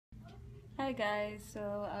Hi guys,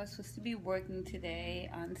 so I was supposed to be working today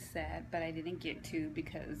on set, but I didn't get to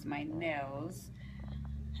because my nails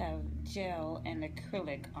have gel and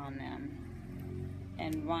acrylic on them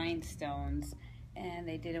and rhinestones, and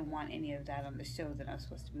they didn't want any of that on the show that I was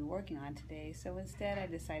supposed to be working on today. So instead I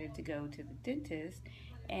decided to go to the dentist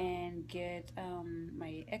and get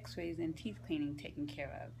my x-rays and teeth cleaning taken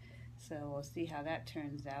care of. So we'll see how that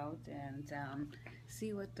turns out and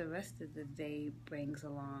see what the rest of the day brings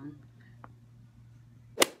along.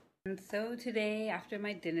 And so today, after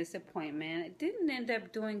my dentist appointment, I didn't end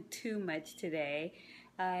up doing too much today.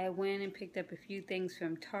 I went and picked up a few things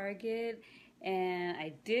from Target, and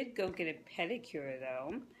I did go get a pedicure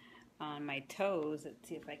though on my toes. Let's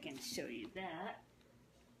see if I can show you that.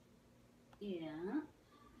 Yeah.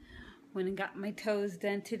 Went and got my toes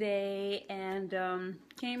done today and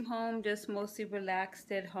came home, just mostly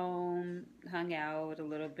relaxed at home, hung out a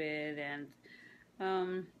little bit, and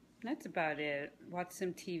that's about it. Watch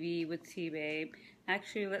some TV with T-Babe.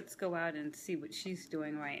 Actually, let's go out and see what she's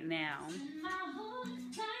doing right now.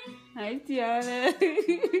 Hi, Tiana.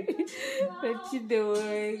 What you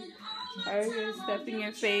doing? Are you stuffing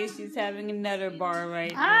your face? She's having a nutter bar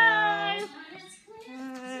right now. Hi.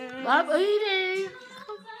 I'm eating.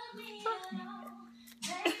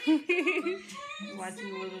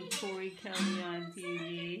 Watching a little Tori Kelly on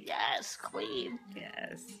TV. Yes, queen.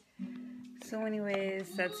 Yes. So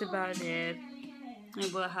anyways, that's about it.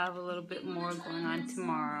 And we'll have a little bit more going on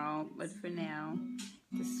tomorrow. But for now,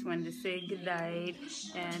 just wanted to say good night.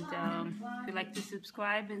 And if you'd like to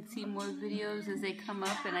subscribe and see more videos as they come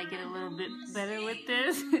up and I get a little bit better with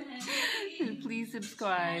this, then please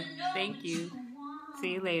subscribe. Thank you.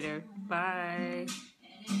 See you later. Bye.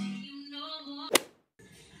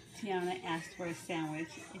 Tiana asked for a sandwich,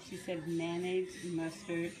 and she said mayonnaise,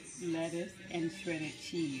 mustard, lettuce, and shredded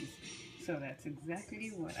cheese. So that's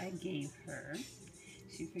exactly what I gave her.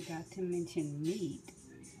 She forgot to mention meat.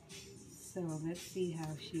 So let's see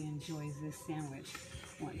how she enjoys this sandwich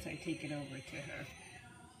once I take it over to her.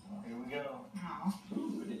 Here we go. Oh.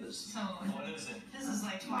 Ooh, it is. So, what is it? this is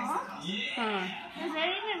like twice the cost. Yeah. Is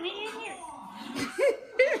there even meat in here?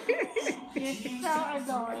 You're so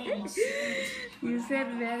annoying. You said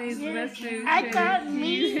mayonnaise, mustard, I shredded thought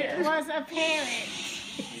cheese. meat was a parent.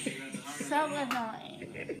 So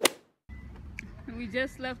annoying. We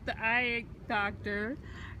just left the eye doctor.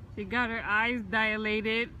 She got her eyes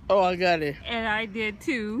dilated. Oh, I got it. And I did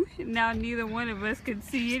too. Now neither one of us can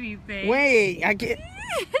see anything. Wait, I get.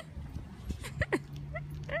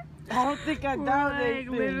 I don't think I We're got like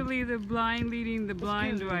anything. literally the blind leading the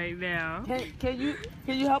blind right now. Can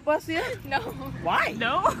you help us here? No. Why?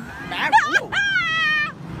 No. Not you.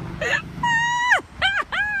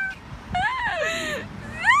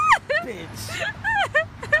 Bitch.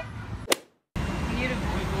 Beautiful.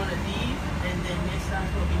 We're one of these, and then next time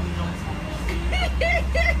we'll be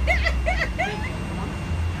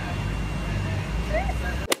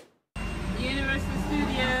Universal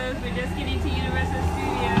Studios. We're just getting to Universal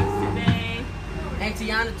Studios today. And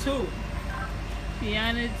Tiana too.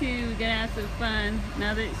 Tiana too. We're gonna have some fun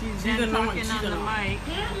now that she's done annoying. talking She's on the annoying. mic.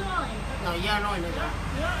 You're annoying. No, you're annoying, nigga.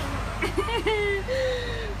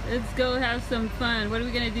 Let's go have some fun. What are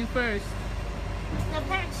we gonna do first? The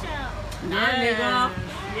pet show. Nah, nigga.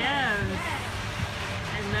 Yes.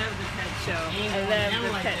 I love the pet show. Ain't I going love down the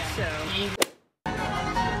like pet that. show. Ain't-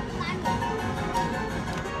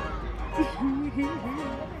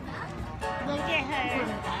 Look at her.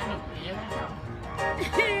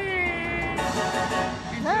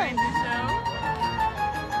 Enjoying the show?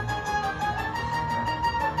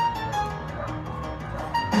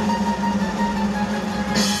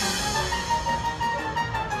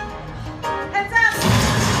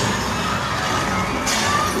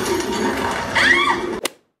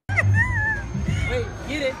 Wait,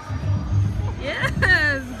 get it.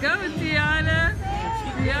 Yes, go Tiana.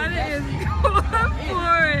 Tiana is going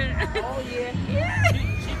for it. Oh yeah. Yeah. She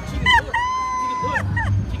can do it.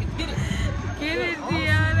 She can get it. Get it,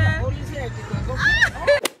 Tiana. Hold his head. Go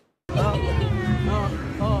get it.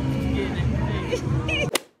 Oh, get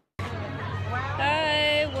it.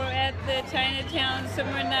 Hi, we're at the Chinatown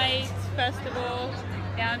Summer Nights Festival,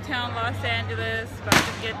 downtown Los Angeles. About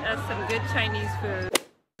to get us some good Chinese food.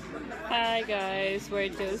 Hi guys, we're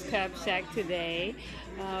at Joe's Crab Shack today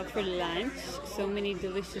for lunch. So many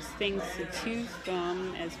delicious things to choose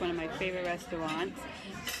from. It's one of my favorite restaurants.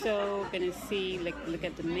 So we're gonna see, look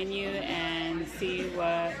at the menu and see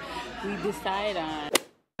what we decide on.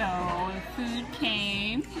 So the food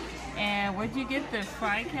came, and what'd you get? The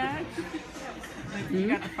fry catch? You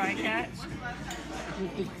got the fry catch?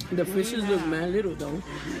 The fishes look mad little though.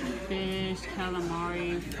 Fish,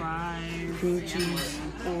 calamari, fries, Cream cheese,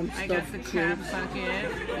 I got stuffed the crab shrimp. bucket.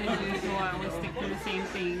 As usual, I always stick to the same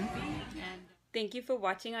thing. Thank you for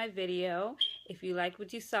watching my video. If you liked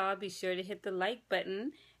what you saw, be sure to hit the like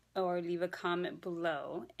button or leave a comment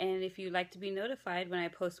below. And if you'd like to be notified when I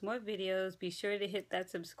post more videos, be sure to hit that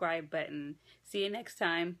subscribe button. See you next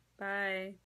time. Bye.